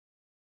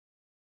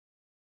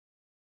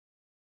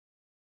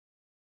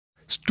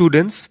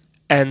Students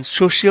and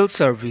social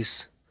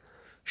service.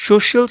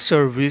 Social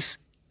service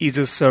is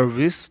a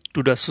service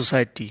to the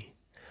society.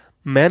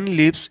 Man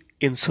lives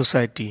in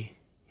society.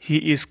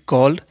 He is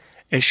called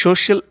a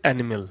social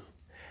animal.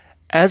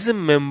 As a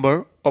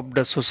member of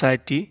the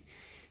society,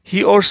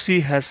 he or she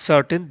has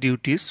certain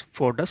duties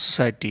for the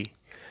society.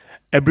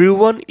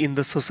 Everyone in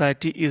the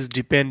society is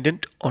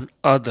dependent on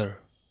other.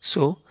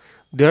 So,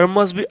 there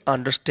must be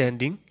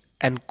understanding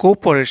and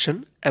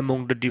cooperation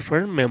among the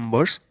different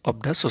members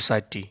of the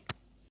society.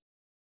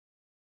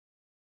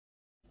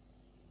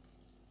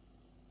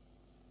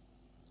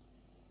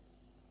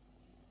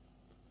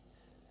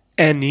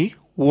 Any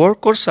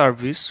work or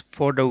service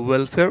for the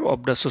welfare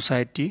of the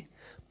society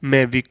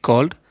may be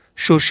called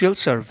social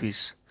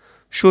service.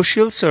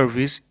 Social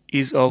service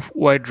is of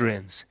wide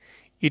range.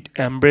 It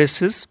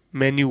embraces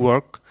many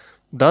work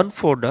done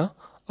for the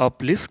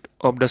uplift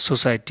of the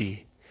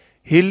society.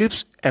 He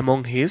lives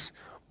among his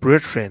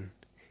brethren.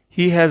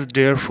 He has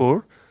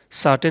therefore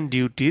certain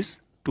duties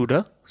to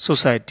the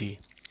society.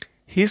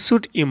 He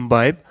should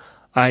imbibe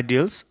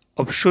ideals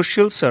of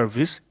social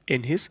service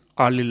in his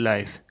early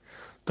life.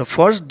 The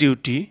first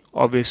duty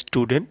of a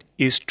student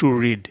is to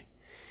read.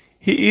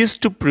 He is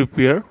to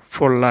prepare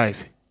for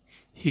life.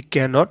 He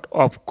cannot,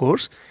 of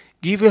course,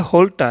 give a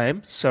whole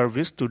time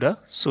service to the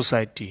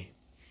society.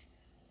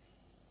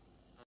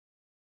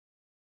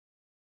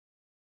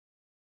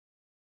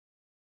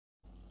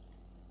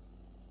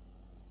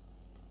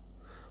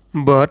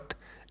 But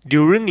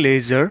during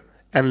leisure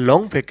and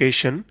long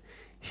vacation,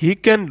 he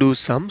can do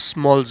some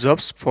small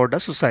jobs for the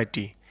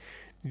society.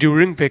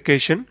 During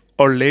vacation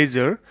or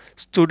leisure,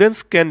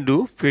 students can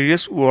do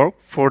various work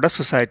for the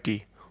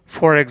society.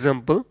 For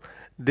example,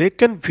 they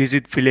can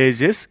visit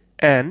villages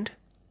and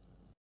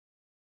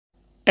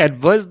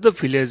advise the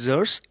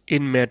villagers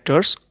in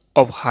matters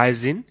of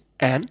hygiene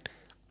and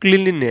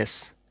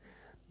cleanliness.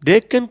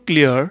 They can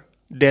clear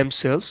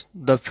themselves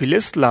the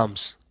village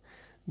slums.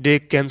 They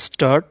can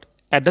start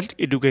adult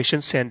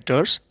education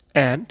centers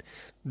and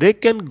they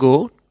can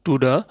go to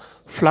the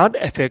flood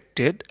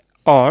affected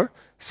or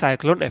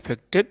cyclone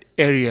affected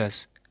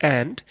areas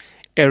and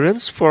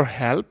arrange for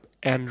help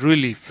and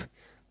relief.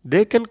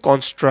 They can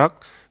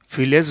construct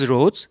village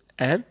roads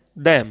and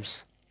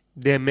dams.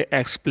 They may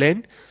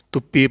explain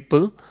to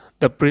people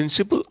the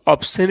principle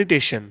of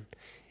sanitation.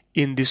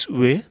 In this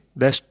way,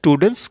 the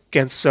students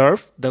can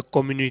serve the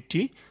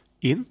community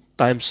in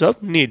times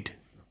of need.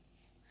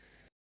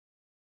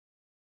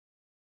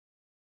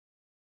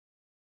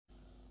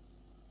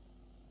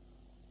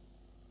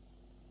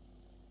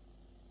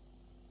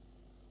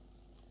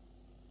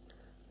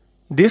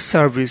 These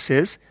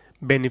services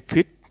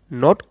benefit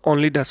not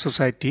only the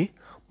society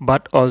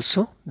but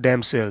also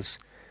themselves.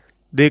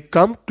 They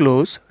come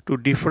close to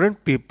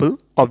different people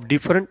of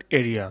different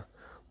area,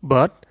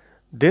 but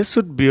they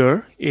should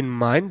bear in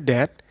mind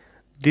that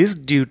these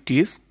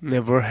duties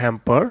never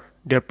hamper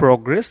their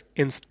progress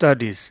in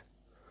studies.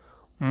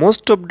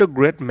 Most of the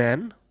great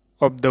men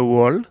of the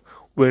world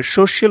were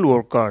social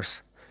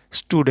workers.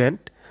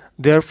 Students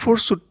therefore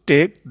should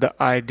take the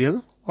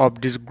ideal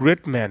of these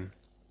great men.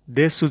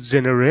 They should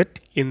generate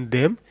in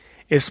them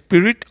a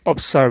spirit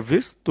of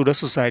service to the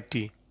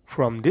society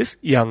from this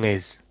young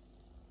age.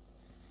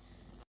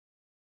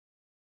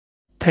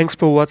 Thanks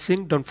for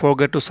watching. Don't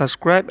forget to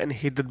subscribe and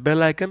hit the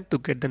bell icon to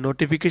get the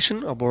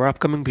notification of our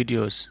upcoming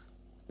videos.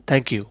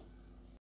 Thank you.